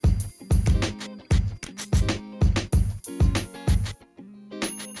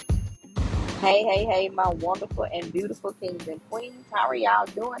Hey, my wonderful and beautiful kings and queens. How are y'all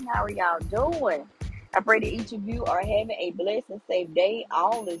doing? How are y'all doing? I pray that each of you are having a blessed and safe day.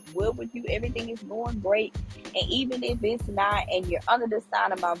 All is well with you. Everything is going great. And even if it's not and you're under the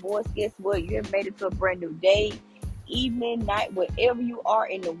sound of my voice, guess what? You have made it to a brand new day, evening, night, wherever you are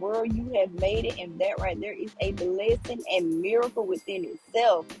in the world, you have made it. And that right there is a blessing and miracle within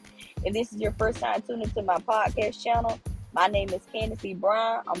itself. If this is your first time tuning into my podcast channel, my name is Candace E.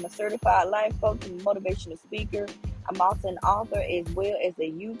 Brown. I'm a certified life coach and motivational speaker. I'm also an author as well as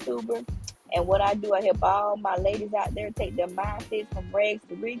a YouTuber. And what I do, I help all my ladies out there take their mindsets from rags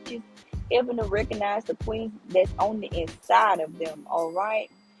to riches, helping to recognize the queens that's on the inside of them. All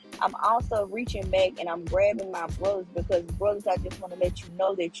right. I'm also reaching back and I'm grabbing my brothers because brothers, I just want to let you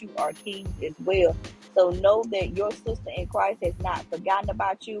know that you are kings as well. So know that your sister in Christ has not forgotten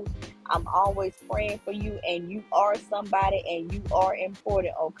about you. I'm always praying for you, and you are somebody and you are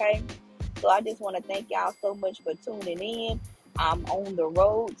important, okay? So I just want to thank y'all so much for tuning in. I'm on the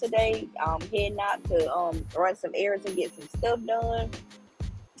road today. I'm heading out to run some errands and get some stuff done.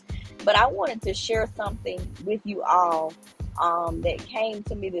 But I wanted to share something with you all that came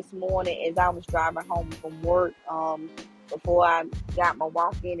to me this morning as I was driving home from work before I got my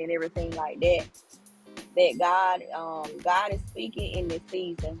walk in and everything like that. That God is speaking in this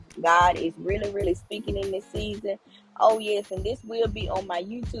season. God is really speaking in this season. Oh yes, and this will be on my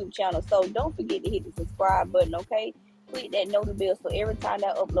YouTube channel. So don't forget to hit the subscribe button, okay? Click that notification bell so every time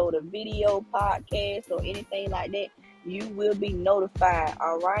I upload a video, podcast, or anything like that, you will be notified.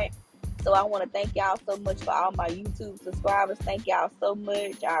 All right. So I want to thank y'all so much for all my YouTube subscribers. Thank y'all so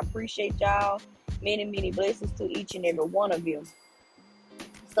much. I appreciate y'all. Many blessings to each and every one of you.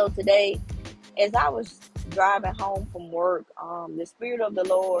 So today, as I was driving home from work, the Spirit of the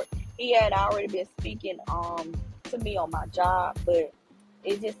Lord, He had already been speaking to me on my job, but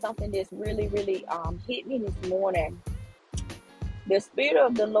it's just something that's really hit me this morning. The Spirit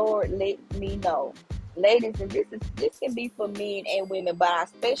of the Lord let me know, ladies, and this can be for men and women, but I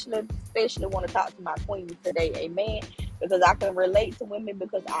especially want to talk to my queens today, amen, because I can relate to women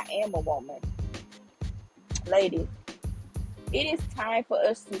because I am a woman. Ladies, it is time for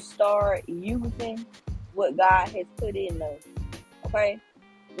us to start using what God has put in us. Okay?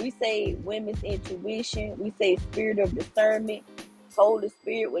 We say women's intuition, we say spirit of discernment, Holy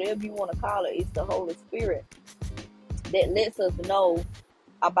Spirit, whatever you want to call it, it's the Holy Spirit that lets us know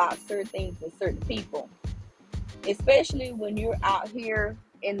about certain things and certain people. Especially when you're out here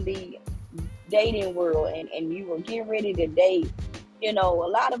in the dating world and you are getting ready to date. A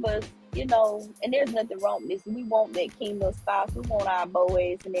lot of us, and there's nothing wrong with this. We want that kingdom spouse. We want our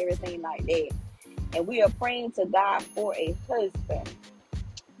Boaz and everything like that. And we are praying to God for a husband.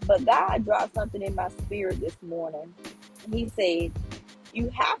 But God dropped something in my spirit this morning. He said, you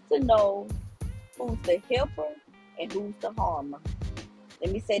have to know who's the helper and who's the harmer.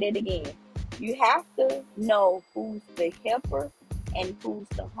 Let me say that again. You have to know who's the helper and who's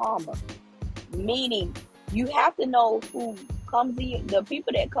the harmer. Meaning, you have to know who comes in, the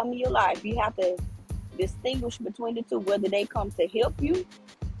people that come in your life. You have to distinguish between the two, whether they come to help you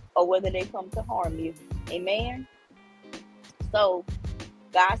or whether they come to harm you. Amen. So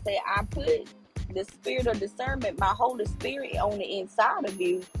God said, I put the spirit of discernment, my Holy Spirit, on the inside of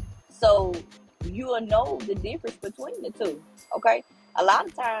you, so you will know the difference between the two. Okay. A lot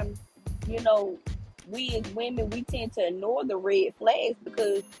of times, we as women, we tend to ignore the red flags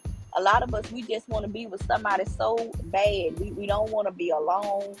because a lot of us, we just want to be with somebody so bad. We don't want to be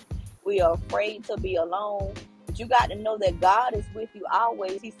alone. We are afraid to be alone. But you got to know that God is with you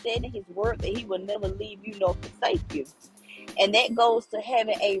always. He said in His word that He will never leave you nor forsake you. And that goes to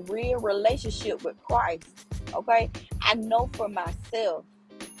having a real relationship with Christ. Okay? I know for myself.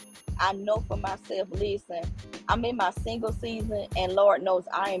 Listen, I'm in my single season, and Lord knows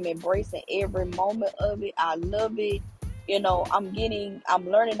I am embracing every moment of it. I love it. I'm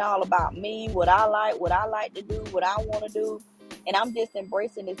learning all about me, what I like to do, what I want to do. And I'm just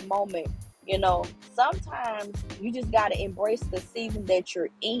embracing this moment. Sometimes you just got to embrace the season that you're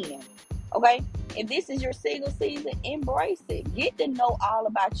in. Okay? If this is your single season, embrace it. Get to know all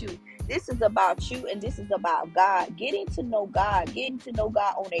about you. This is about you and this is about God. Getting to know God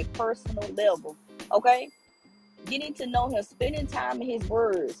on a personal level. Okay? Getting to know Him, spending time in His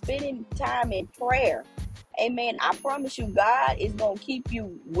Word, spending time in prayer. Amen. I promise you, God is going to keep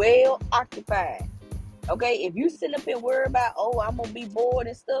you well occupied. Okay? If you sit up and worry about, I'm going to be bored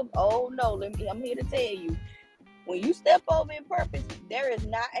and stuff, no, I'm here to tell you. When you step over in purpose, there is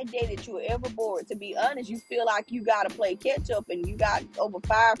not a day that you are ever bored. To be honest, you feel like you got to play catch up and you got over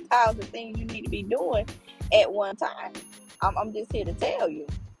 5,000 things you need to be doing at one time. I'm just here to tell you.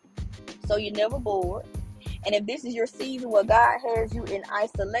 so you're never bored. And if this is your season where God has you in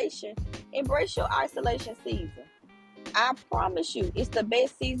isolation, embrace your isolation season. I promise you, it's the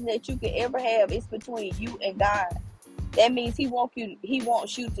best season that you could ever have. It's between you and God. That means He wants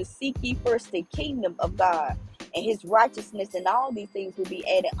you to seek ye first the kingdom of God and His righteousness, and all these things will be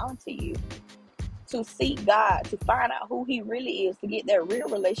added unto you. To seek God, to find out who He really is, to get that real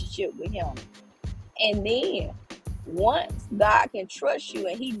relationship with Him. And then once God can trust you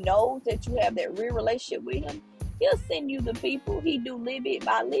and He knows that you have that real relationship with Him, He'll send you the people. He do little bit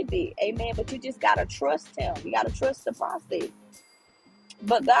by little bit. Amen. But you just got to trust Him. You got to trust the process.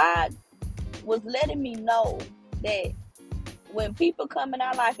 But God was letting me know that when people come in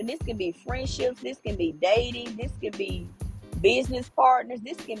our life, and this can be friendships, this can be dating, this can be business partners,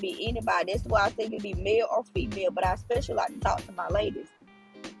 this can be anybody. That's why I think it can be male or female, but I especially like to talk to my ladies.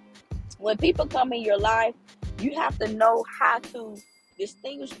 When people come in your life, you have to know how to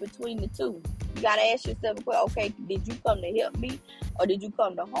distinguish between the two. You got to ask yourself, okay, did you come to help me or did you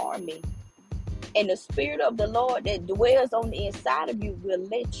come to harm me? And the Spirit of the Lord that dwells on the inside of you will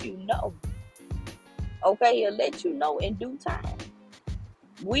let you know. Okay, He'll let you know in due time.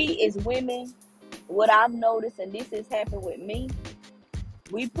 We as women, what I've noticed, and this has happened with me,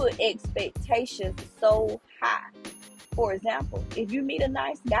 we put expectations so high. For example, if you meet a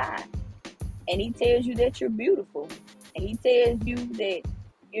nice guy and he tells you that you're beautiful, and he tells you that,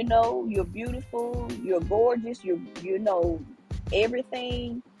 you're beautiful, you're gorgeous, you know,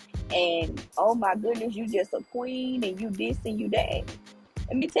 everything, and oh my goodness, you just a queen, and you this and you that.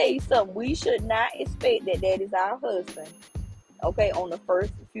 Let me tell you something. We should not expect that is our husband, okay, on the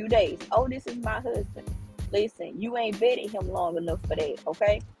first few days. Oh, this is my husband. Listen, you ain't vetted him long enough for that,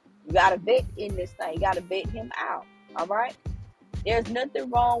 okay? You got to vet in this thing. You got to vet him out, all right? There's nothing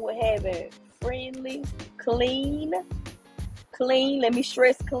wrong with having friendly, clean, let me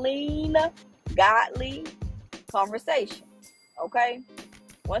stress clean, godly conversation, okay?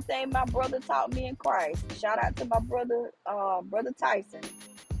 One thing my brother taught me in Christ, shout out to my brother, Brother Tyson.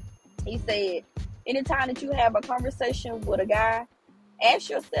 He said, anytime that you have a conversation with a guy,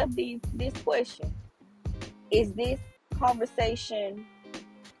 ask yourself this question. Is this conversation,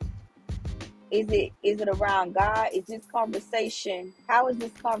 is it around God? Is this conversation, how is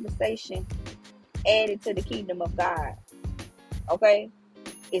this conversation added to the kingdom of God? Okay?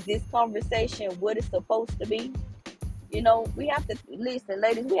 Is this conversation what it's supposed to be? We have to, listen,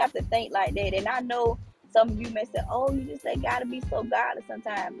 ladies, we have to think like that. And I know some of you may say, oh, you just ain't got to be so godly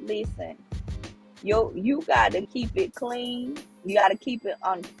sometimes. Listen, you got to keep it clean. You got to keep it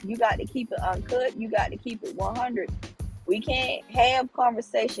uncut. You got to keep it 100. We can't have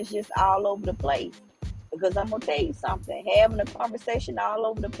conversations just all over the place. Because I'm going to tell you something. Having a conversation all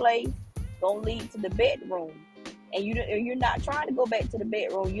over the place going to lead to the bedroom. And you're not trying to go back to the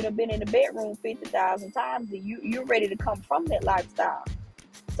bedroom. You done been in the bedroom 50,000 times, and you're ready to come from that lifestyle.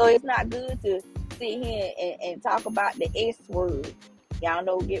 So it's not good to sit here and talk about the S word.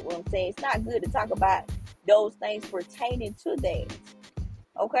 Y'all get what I'm saying? It's not good to talk about those things pertaining to that.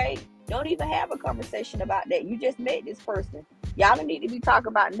 Okay? Don't even have a conversation about that. You just met this person. Y'all don't need to be talking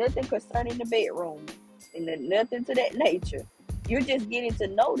about nothing concerning the bedroom and nothing to that nature. You're just getting to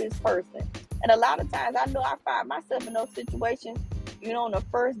know this person. And a lot of times, I know I find myself in those situations, on the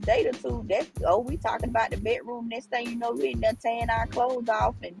first date or two, we talking about the bedroom. Next thing you know, we in there tearing our clothes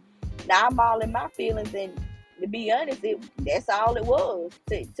off, and now I'm all in my feelings. And to be honest, that's all it was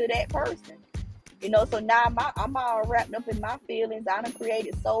to that person. So now I'm all wrapped up in my feelings. I done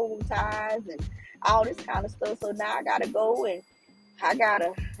created soul ties and all this kind of stuff. So now I gotta go and I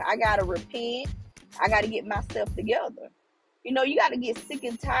gotta repent. I gotta get myself together. You got to get sick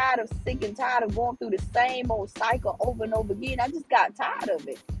and tired of going through the same old cycle over and over again. I just got tired of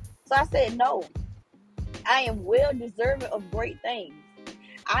it. So I said, no, I am well deserving of great things.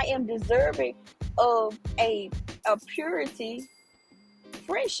 I am deserving of a purity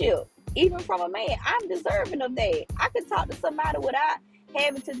friendship, even from a man. I'm deserving of that. I can talk to somebody without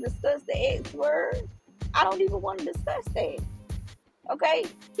having to discuss the X word. I don't even want to discuss that. Okay?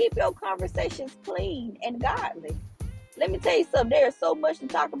 Keep your conversations clean and godly. Let me tell you something. There's so much to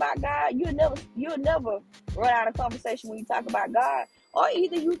talk about God. You'll never run out of conversation when you talk about God. Or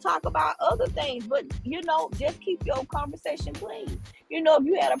either you talk about other things, but just keep your conversation clean. If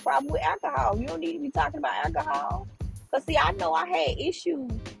you had a problem with alcohol, you don't need to be talking about alcohol. Because see, I know I had issues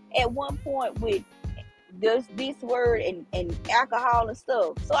at one point with this word and alcohol and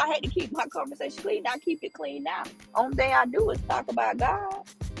stuff. So I had to keep my conversation clean. I keep it clean now. Only thing I do is talk about God.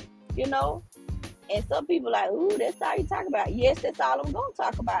 And some people like, ooh, that's all you talk about. Yes, that's all I'm going to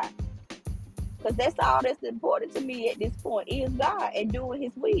talk about. Because that's all that's important to me at this point is God and doing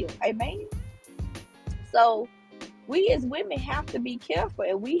his will. Amen. So we as women have to be careful,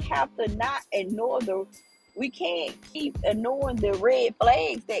 and we have to not ignore we can't keep ignoring the red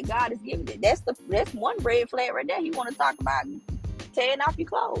flags that God has given it. That's one red flag right there. You want to talk about tearing off your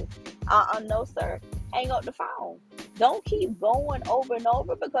clothes? No, sir. Hang up the phone. Don't keep going over and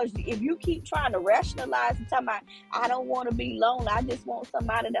over, because if you keep trying to rationalize and talking about, I don't want to be lonely, I just want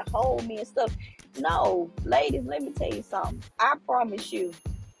somebody to hold me and stuff. No, ladies, let me tell you something. I promise you,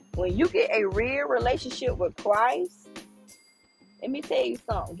 when you get a real relationship with Christ, let me tell you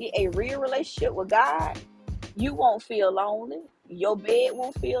something. Get a real relationship with God, you won't feel lonely. Your bed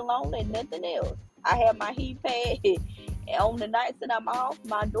won't feel lonely, nothing else. I have my heat pad on the nights that I'm off.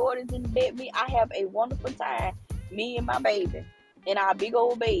 My daughter's in the bed with me. I have a wonderful time, me and my baby, in our big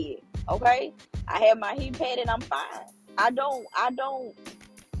old bed. Okay? I have my heat pad and I'm fine. I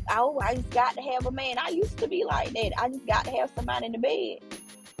just got to have a man. I used to be like that. I just got to have somebody in the bed.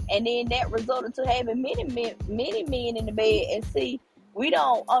 And then that resulted to having many men in the bed. And see, we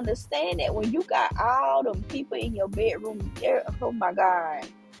don't understand that when you got all them people in your bedroom, oh my God,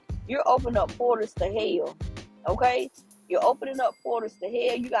 you're opening up portals to hell. Okay? You're opening up portals to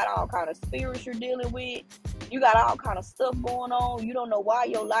hell. You got all kind of spirits you're dealing with. You got all kind of stuff going on. You don't know why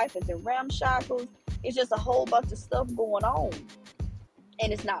your life is in ramshackles. It's just a whole bunch of stuff going on.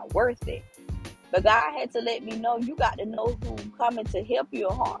 And it's not worth it. But God had to let me know, you got to know who's coming to help you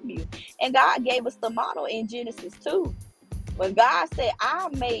or harm you. And God gave us the model in Genesis 2. When God said, I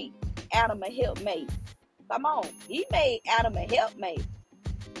made Adam a helpmate. Come on. He made Adam a helpmate.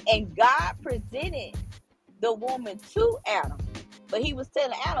 And God presented the woman to Adam. But he was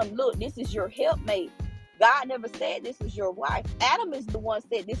telling Adam, look, this is your helpmate. God never said this is your wife. Adam is the one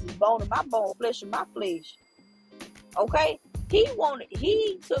said, this is bone of my bone, flesh of my flesh. Okay?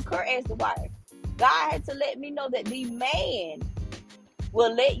 He took her as the wife. God had to let me know that the man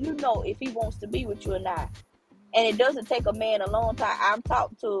will let you know if he wants to be with you or not. And it doesn't take a man a long time. I've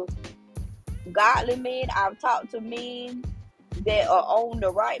talked to godly men. I've talked to men that are on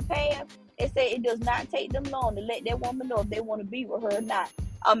the right path. They say it does not take them long to let that woman know if they want to be with her or not.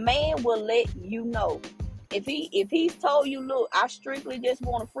 A man will let you know. If he's told you, look, I strictly just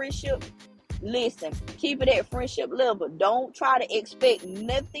want a friendship, listen, keep it at friendship level. Don't try to expect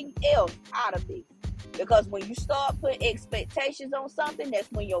nothing else out of this. Because when you start putting expectations on something,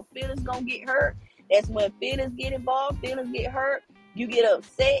 that's when your feelings gonna get hurt. That's when feelings get involved, feelings get hurt. You get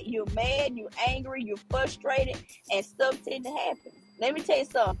upset, you're mad, you're angry, you're frustrated, and stuff tend to happen. Let me tell you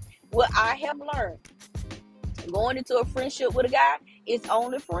something. What I have learned, going into a friendship with a guy, it's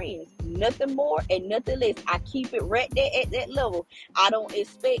only friends. Nothing more and nothing less. I keep it right there at that level. I don't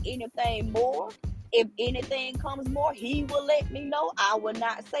expect anything more. If anything comes more, he will let me know. I will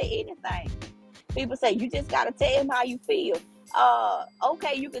not say anything. People say, you just got to tell him how you feel.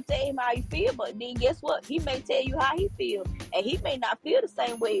 Okay, you can tell him how you feel, but then guess what? He may tell you how he feels, and he may not feel the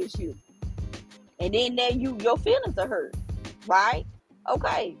same way as you. And then your feelings are hurt, right?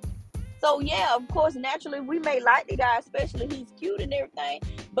 Okay. So yeah, of course, naturally, we may like the guy, especially he's cute and everything,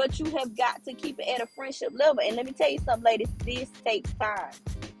 but you have got to keep it at a friendship level. And let me tell you something, ladies, this takes time.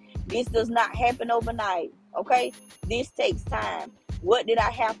 This does not happen overnight, okay? This takes time. What did I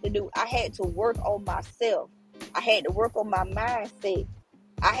have to do? I had to work on myself. I had to work on my mindset.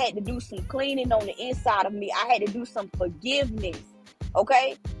 I had to do some cleaning on the inside of me. I had to do some forgiveness,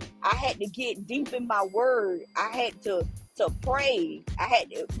 okay? I had to get deep in my word. I had to pray. I had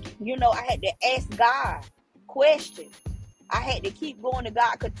to ask God questions. I had to keep going to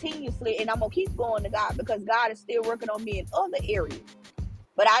God continuously, and I'm going to keep going to God because God is still working on me in other areas.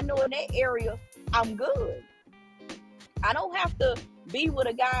 But I know in that area, I'm good. I don't have to be with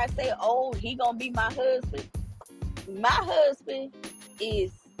a guy and say, oh, he going to be my husband. My husband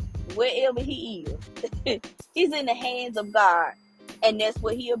is wherever he is. He's in the hands of God. And that's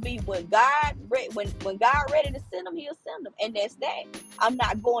what he'll be. When God ready to send him, he'll send him. And that's that. I'm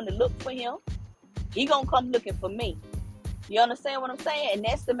not going to look for him. He going to come looking for me. You understand what I'm saying? And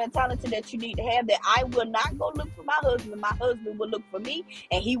that's the mentality that you need to have, that I will not go look for my husband. My husband will look for me,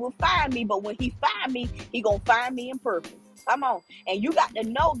 and he will find me. But when he find me, he going to find me in purpose. Come on. And you got to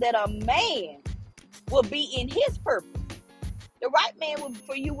know that a man will be in his purpose. The right man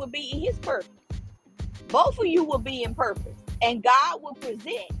for you will be in his purpose. Both of you will be in purpose. And God will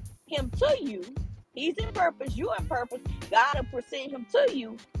present him to you. He's in purpose. You're in purpose. God will present him to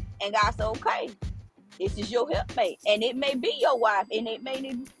you. And God said, okay, this is your helpmate. And it may be your wife. And it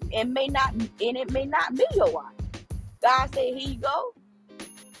may not be your wife. God said, here you go.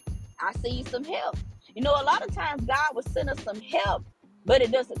 I see you some help. You know, a lot of times God will send us some help but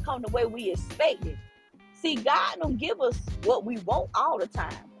it doesn't come the way we expect it. See, God don't give us what we want all the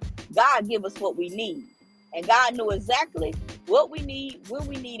time. God give us what we need. And God know exactly what we need, when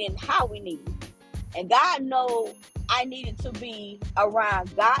we need, and how we need it. And God know I needed to be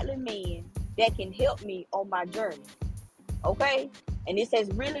around godly men that can help me on my journey. Okay? And this has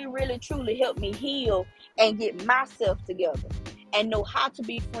really, really, truly helped me heal and get myself together and know how to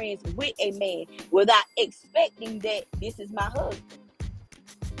be friends with a man without expecting that this is my husband.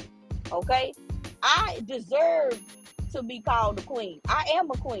 Okay? I deserve to be called a queen. I am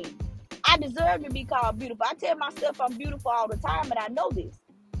a queen. I deserve to be called beautiful. I tell myself I'm beautiful all the time, and I know this.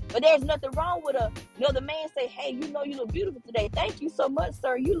 But there's nothing wrong with another man say, hey, you know you look beautiful today. Thank you so much,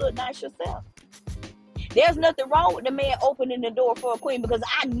 sir. You look nice yourself. There's nothing wrong with the man opening the door for a queen because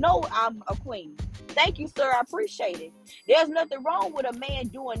I know I'm a queen. Thank you, sir. I appreciate it. There's nothing wrong with a man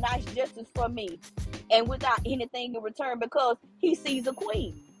doing nice justice for me and without anything in return because he sees a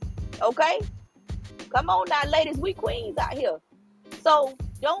queen. Okay? Come on now, ladies. We queens out here. So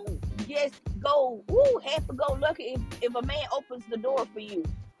don't just go, happy-go-lucky if a man opens the door for you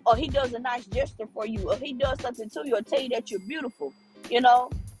or he does a nice gesture for you or he does something to you or tell you that you're beautiful.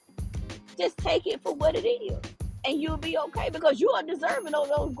 Just take it for what it is and you'll be okay because you are deserving of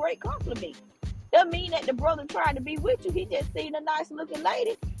those great compliments. Doesn't mean that the brother trying to be with you. He just seen a nice looking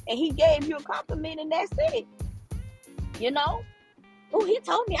lady and he gave you a compliment and that's it. Oh, he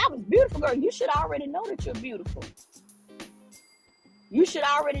told me I was beautiful, girl. You should already know that you're beautiful. You should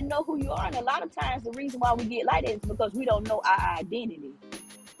already know who you are. And a lot of times the reason why we get like that is because we don't know our identity.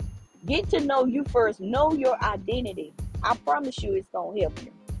 Get to know you first. Know your identity. I promise you it's going to help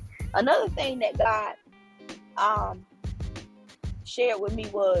you. Another thing that God shared with me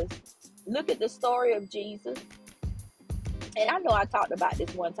was look at the story of Jesus. And I know I talked about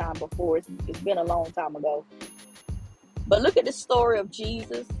this one time before. It's been a long time ago. But look at the story of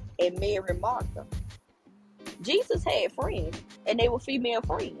Jesus and Mary and Martha. Jesus had friends, and they were female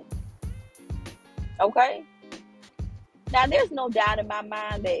friends. Okay? Now, there's no doubt in my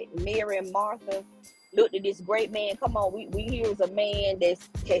mind that Mary and Martha looked at this great man. Come on, we hear is a man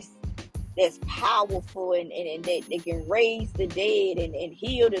that's powerful and that they can raise the dead and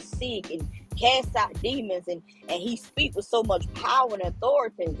heal the sick and cast out demons and he speaks with so much power and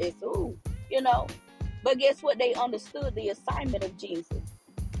authority and just But guess what? They understood the assignment of Jesus.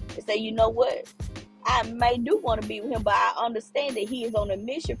 They say, you know what? I may do want to be with him, but I understand that he is on a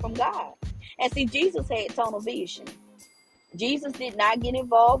mission from God. And see, Jesus had tunnel vision. Jesus did not get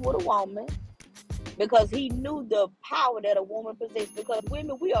involved with a woman because he knew the power that a woman possessed. Because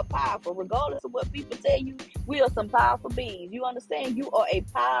women, we are powerful. Regardless of what people tell you, we are some powerful beings. You understand? You are a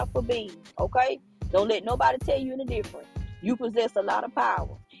powerful being, okay? Don't let nobody tell you any different. You possess a lot of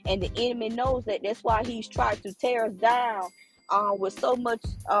power. And the enemy knows that. That's why he's tried to tear us down with so much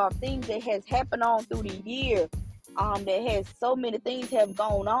things that has happened on through the year. That has so many things have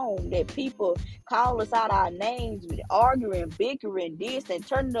gone on that people call us out our names, arguing, bickering, this and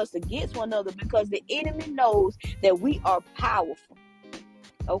turning us against one another because the enemy knows that we are powerful.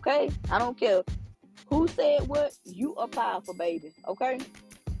 Okay? I don't care who said what, you are powerful, baby. Okay?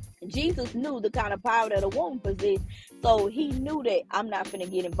 Jesus knew the kind of power that a woman possessed, so he knew that I'm not finna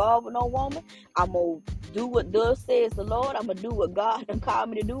get involved with no woman. I'm going to do what thus says the Lord. I'm going to do what God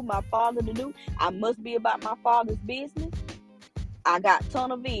called me to do, my Father to do. I must be about my Father's business. I got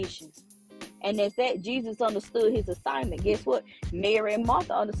tunnel vision. And that's that. Jesus understood his assignment. Guess what? Mary and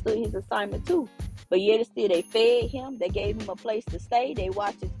Martha understood his assignment too. But yet still, they fed him. They gave him a place to stay. They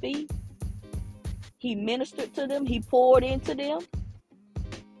watched his feet. He ministered to them. He poured into them.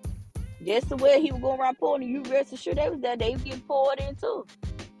 Just the way he was going around pouring, you rest assured they was there. They was getting poured into.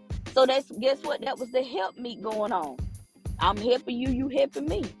 So guess what? That was the help meet going on. I'm helping you, you helping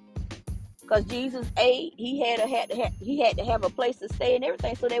me. Because Jesus ate, he had to have a place to stay and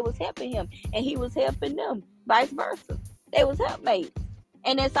everything. So they was helping him, and he was helping them, vice versa. They was helpmates,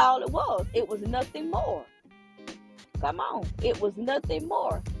 and that's all it was. It was nothing more. Come on, it was nothing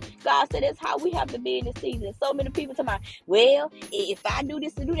more. God said that's how we have to be in this season. So many people talking about, well, if I do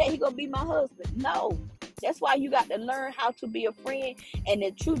this and do that, he gonna be my husband. No, that's why you got to learn how to be a friend and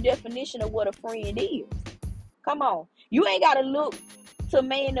the true definition of what a friend is. Come on, you ain't gotta look to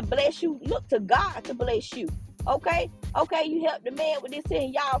man to bless you. Look to God to bless you. Okay, you help the man with this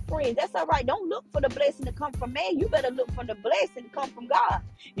and y'all friends. That's all right. Don't look for the blessing to come from man. You better look for the blessing to come from God.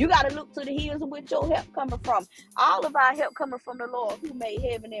 You got to look to the hills with your help coming from. All of our help coming from the Lord who made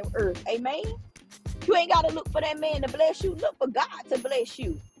heaven and earth. Amen. You ain't got to look for that man to bless you. Look for God to bless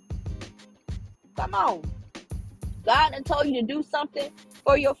you. Come on. God done told you to do something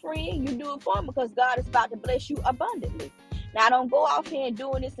for your friend. You do it for him because God is about to bless you abundantly. Now, don't go off here and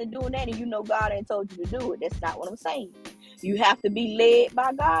doing this and doing that, and you know God ain't told you to do it. That's not what I'm saying. You have to be led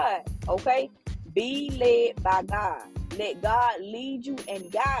by God, okay? Be led by God. Let God lead you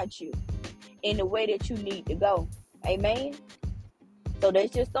and guide you in the way that you need to go. Amen? So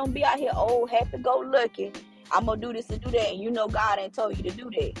that's just don't be out here, oh, happy-go-lucky. I'm going to do this and do that, and you know God ain't told you to do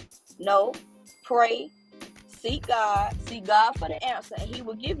that. No. Pray. Seek God for the answer, and He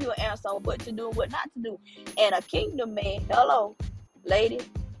will give you an answer on what to do and what not to do. And a kingdom man, hello, lady,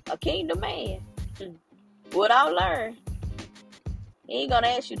 a kingdom man, what I learned, he ain't gonna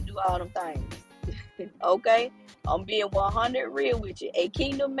ask you to do all them things. Okay? I'm being 100 real with you. A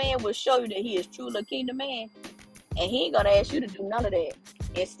kingdom man will show you that he is truly a kingdom man, and he ain't gonna ask you to do none of that.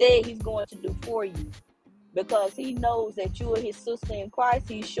 Instead, he's going to do for you. Because he knows that you are his sister in Christ.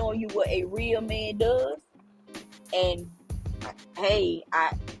 He's showing you what a real man does. And hey,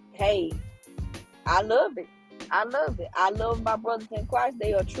 I love it. I love it. I love my brothers in Christ.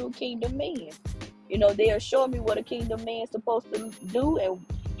 They are true kingdom men. You know, they are showing me what a kingdom man is supposed to do and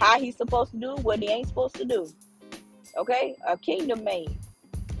how he's supposed to do what he ain't supposed to do. Okay? A kingdom man.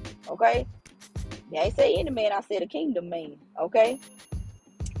 Okay? I ain't say any man, I said a kingdom man. Okay?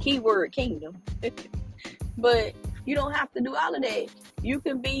 Keyword kingdom. But you don't have to do all of that. You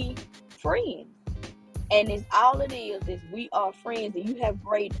can be friends. And it's all it is we are friends, and you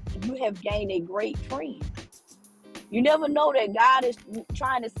have gained a great friend. You never know that God is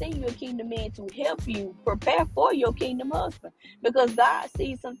trying to send you a kingdom man to help you prepare for your kingdom husband. Because God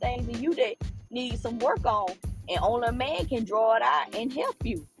sees some things in you that need some work on, and only a man can draw it out and help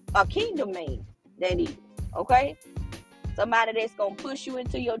you. A kingdom man, that is. Okay? Somebody that's going to push you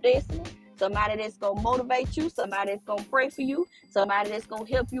into your destiny. Somebody that's going to motivate you. Somebody that's going to pray for you. Somebody that's going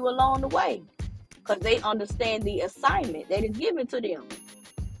to help you along the way. Because they understand the assignment that is given to them.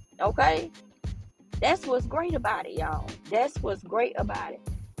 Okay? That's what's great about it, y'all. That's what's great about it.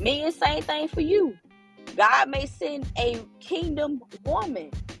 Men, same thing for you. God may send a kingdom woman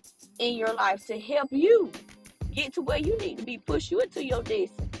in your life to help you get to where you need to be, push you into your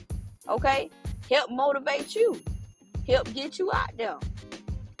destiny. Okay? Help motivate you. Help get you out there.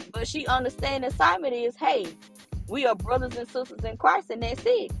 But she understands the assignment is, hey, we are brothers and sisters in Christ, and that's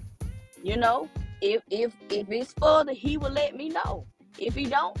it. You know, if it's further, he will let me know. If he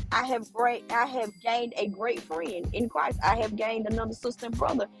don't, I have gained a great friend in Christ. I have gained another sister and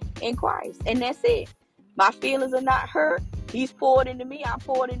brother in Christ. And that's it. My feelings are not hurt. He's poured into me, I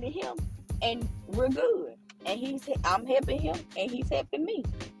poured into him, and we're good. And I'm helping him, and he's helping me.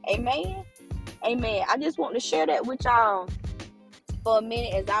 Amen. Amen. I just want to share that with y'all for a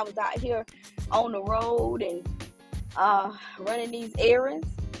minute as I was out here on the road and running these errands.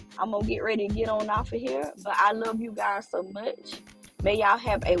 I'm going to get ready to get on off of here. But I love you guys so much. May y'all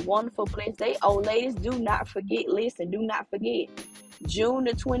have a wonderful, blessed day. Oh, ladies, do not forget, June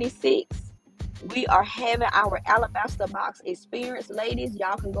the 26th, we are having our Alabaster Box experience. Ladies,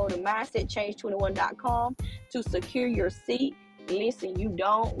 y'all can go to mindsetchange21.com to secure your seat. Listen, you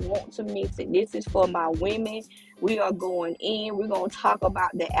don't want to miss it. This is for my women. We are going in. We're going to talk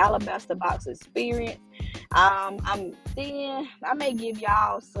about the Alabaster Box experience. I may give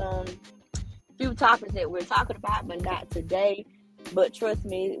y'all some few topics that we're talking about, but not today. But trust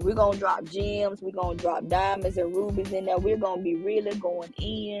me, we're going to drop gems. We're going to drop diamonds and rubies in there. We're going to be really going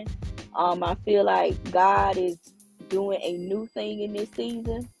in. I feel like God is doing a new thing in this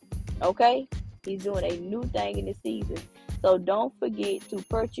season. Okay? He's doing a new thing in this season. So don't forget to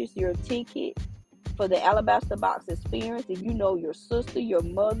purchase your ticket for the Alabaster Box experience. If you know your sister, your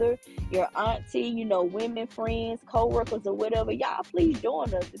mother, your auntie, women, friends, co-workers, or whatever, y'all please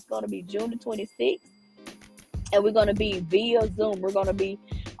join us. It's going to be June the 26th. And we're going to be via Zoom. We're going to be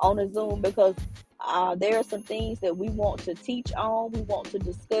on a Zoom because there are some things that we want to teach on, we want to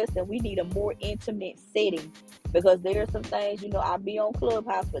discuss, and we need a more intimate setting. Because there are some things, I'll be on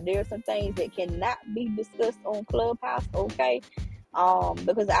Clubhouse, but there are some things that cannot be discussed on Clubhouse, okay?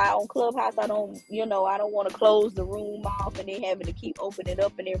 Because on Clubhouse, I don't want to close the room off and then having to keep opening it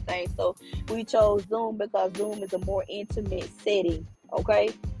up and everything. So we chose Zoom because Zoom is a more intimate setting, okay?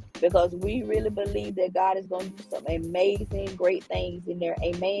 Because we really believe that God is going to do some amazing, great things in there.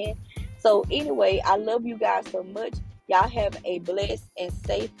 Amen. So anyway, I love you guys so much. Y'all have a blessed and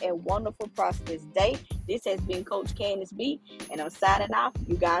safe and wonderful, prosperous day. This has been Coach Candace B, and I'm signing off.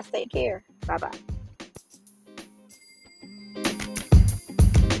 You guys take care. Bye-bye.